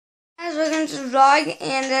again to the vlog,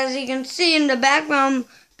 and as you can see in the background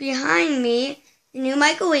behind me, the new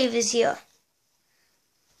microwave is here.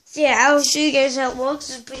 So yeah, I'll show you guys how it works.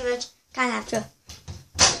 It's pretty much kind of have to.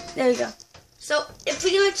 There we go. So it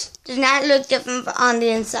pretty much does not look different on the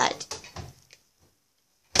inside.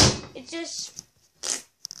 It just,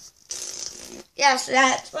 yeah, so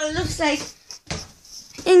that's what it looks like.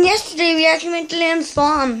 And yesterday we actually went to Lamb's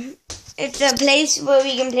Farm. It's a place where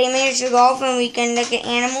we can play miniature golf and we can look at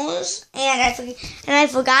animals. And I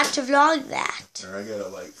forgot to vlog that. I got a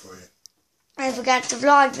light for you. I forgot to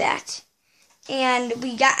vlog that. And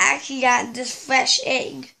we actually got this fresh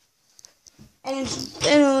egg. And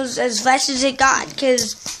it was as fresh as it got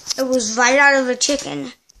because it was right out of a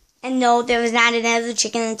chicken. And no, there was not another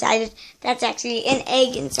chicken inside it. That's actually an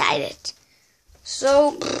egg inside it.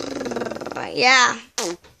 So, yeah.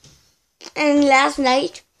 And last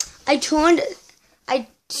night, I forgot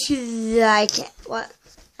what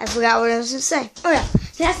I was going to say. Oh yeah,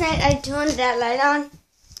 last night I turned that light on,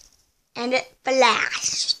 and it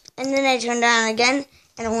flashed. And then I turned it on again,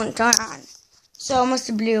 and it wouldn't turn on. So it must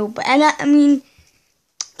have blew. But, I mean,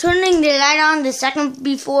 turning the light on the second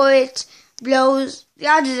before it blows, the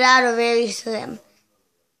odds of that are very slim.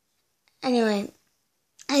 Anyway,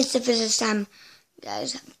 that's it for this time,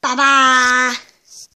 guys. Bye-bye.